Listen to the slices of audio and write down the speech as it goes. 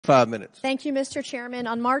5 minutes. Thank you, Mr. Chairman.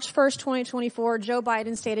 On March 1st, 2024, Joe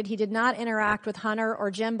Biden stated he did not interact with Hunter or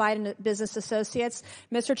Jim Biden business associates.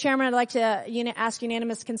 Mr. Chairman, I'd like to ask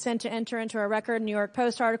unanimous consent to enter into a record New York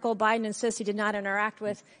Post article. Biden insists he did not interact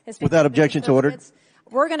with his Without objections ordered.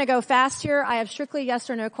 We're going to go fast here. I have strictly yes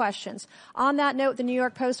or no questions. On that note, the New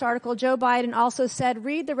York Post article, Joe Biden also said,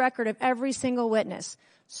 read the record of every single witness.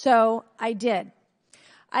 So I did.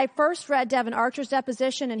 I first read Devin Archer's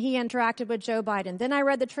deposition, and he interacted with Joe Biden. Then I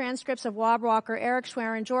read the transcripts of Wab Walker, Eric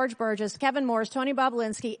Schwerin, George Burgess, Kevin Morris, Tony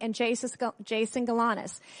Bobulinski, and Jason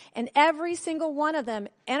Galanis. And every single one of them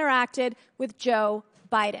interacted with Joe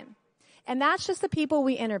Biden. And that's just the people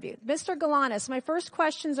we interviewed. Mr. Galanis, my first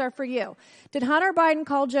questions are for you. Did Hunter Biden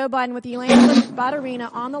call Joe Biden with Elena Badarina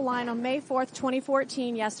on the line on May 4th,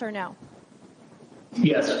 2014, yes or no?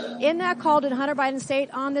 Yes. In that call, did Hunter Biden state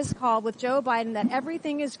on this call with Joe Biden that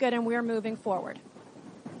everything is good and we're moving forward?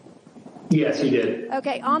 Yes, he did.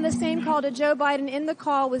 Okay, on the same call, did Joe Biden in the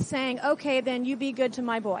call was saying, okay, then you be good to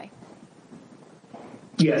my boy?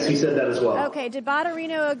 Yes, he said that as well. Okay, did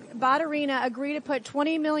Badarina agree to put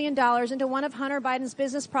 $20 million into one of Hunter Biden's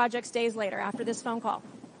business projects days later after this phone call?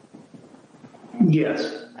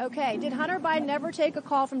 Yes. Okay, did Hunter Biden ever take a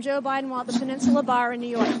call from Joe Biden while at the Peninsula Bar in New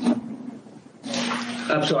York?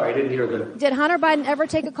 I'm sorry, I didn't hear that. Did Hunter Biden ever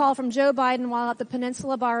take a call from Joe Biden while at the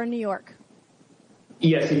Peninsula Bar in New York?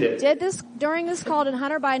 Yes, he did. During this call, did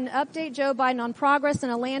Hunter Biden update Joe Biden on progress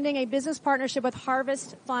in landing a business partnership with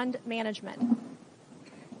Harvest Fund Management?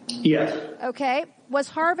 Yes. Okay. Was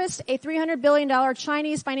Harvest a $300 billion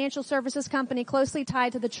Chinese financial services company closely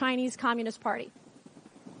tied to the Chinese Communist Party?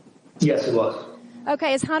 Yes, it was.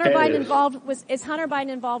 Okay. Is Hunter Biden involved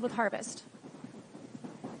with Harvest?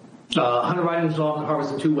 Hunter Biden is involved in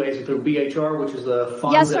Harvest in two ways, through BHR, which is the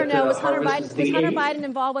fund. Yes or no? Was Hunter Biden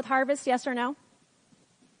involved with Harvest? Yes or no?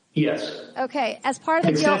 Yes. Okay. As part of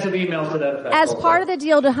the deal, extensive emails to that effect. As part of the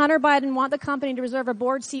deal, did Hunter Biden want the company to reserve a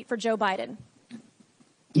board seat for Joe Biden?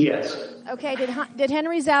 Yes. Okay. Did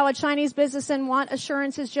Henry Zhao, a Chinese businessman, want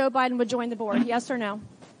assurances Joe Biden would join the board? Yes or no?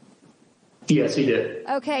 Yes, he did.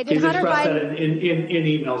 Okay. Did Hunter Biden in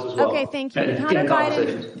emails as well? Okay. Thank you.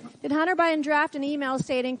 Did Hunter Biden draft an email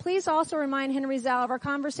stating, please also remind Henry Zhao of our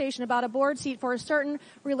conversation about a board seat for a certain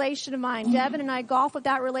relation of mine. Devin and I golfed with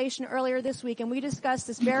that relation earlier this week, and we discussed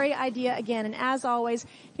this very idea again. And as always,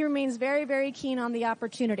 he remains very, very keen on the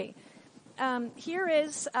opportunity. Here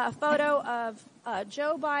is a photo of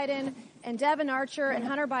Joe Biden and Devin Archer and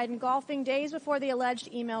Hunter Biden golfing days before the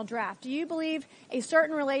alleged email draft. Do you believe a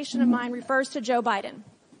certain relation of mine refers to Joe Biden?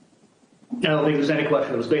 I don't think there's any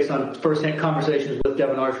question. It was based on first-hand conversations with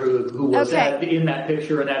Devin Archer, who was in that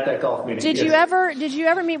picture and at that golf meeting. Did you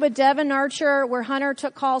ever meet with Devin Archer where Hunter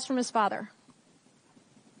took calls from his father?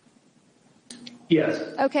 Yes.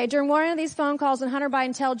 Okay. During one of these phone calls, did Hunter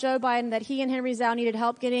Biden tell Joe Biden that he and Henry Zhao needed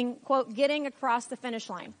help getting across the finish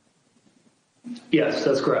line? Yes,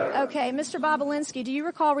 that's correct. Okay. Mr. Bobulinski, do you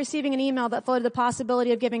recall receiving an email that floated the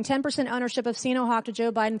possibility of giving 10% ownership of Sinohawk to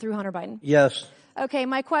Joe Biden through Hunter Biden? Yes. Okay,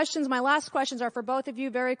 my last questions are for both of you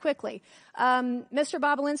very quickly. Mr.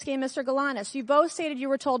 Bobulinski and Mr. Galanis, you both stated you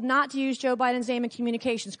were told not to use Joe Biden's name in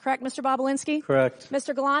communications, correct, Mr. Bobulinski? Correct.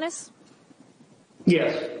 Mr. Galanis?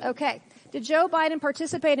 Yes. Okay. Did Joe Biden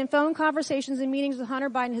participate in phone conversations and meetings with Hunter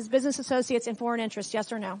Biden, his business associates, and foreign interests,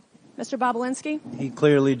 yes or no? Mr. Bobulinski? He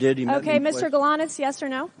clearly did. Okay, Mr. Galanis, yes or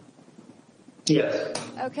no? Yes.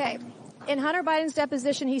 Okay. In Hunter Biden's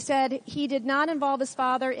deposition, he said he did not involve his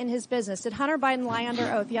father in his business. Did Hunter Biden lie under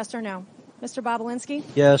oath, yes or no? Mr. Bobulinski?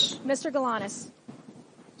 Yes. Mr. Galanis?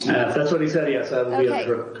 If that's what he said, yes, that would be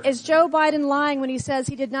true. Is Joe Biden lying when he says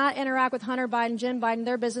he did not interact with Hunter Biden, Jim Biden,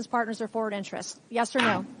 their business partners, or forward interests? Yes or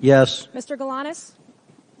no? Yes. Mr. Galanis?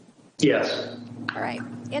 Yes. All right.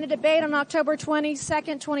 In a debate on October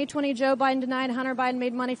 22nd, 2020, Joe Biden denied Hunter Biden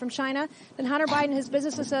made money from China. Then Hunter Biden and his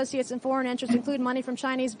business associates and foreign interests include money from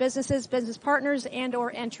Chinese businesses, business partners, and or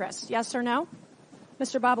interests. Yes or no?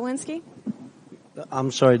 Mr. Bobulinski? I'm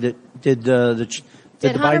sorry. Did the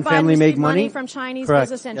Hunter Biden family make money from Chinese Correct.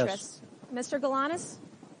 Business interests? Yes. Mr. Galanis?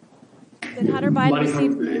 Did Hunter Biden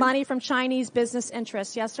receive money from Chinese business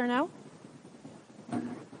interests? Yes or no?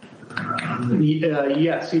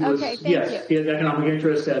 Yes, he was. Okay, thank you. He had economic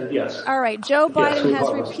interest, and yes. All right. Joe Biden has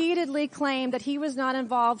repeatedly claimed that he was not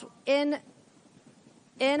involved in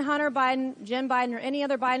Hunter Biden, Jim Biden, or any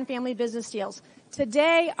other Biden family business deals.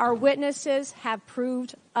 Today, our witnesses have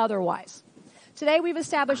proved otherwise. Today, we've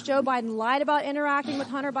established Joe Biden lied about interacting with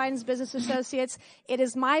Hunter Biden's business associates. It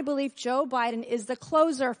is my belief Joe Biden is the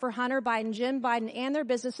closer for Hunter Biden, Jim Biden, and their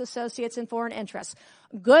business associates and foreign interests.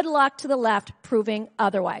 Good luck to the left proving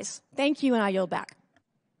otherwise. Thank you, and I yield back.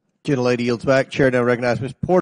 Gentlelady yields back. Chair now recognizes Ms. Porter.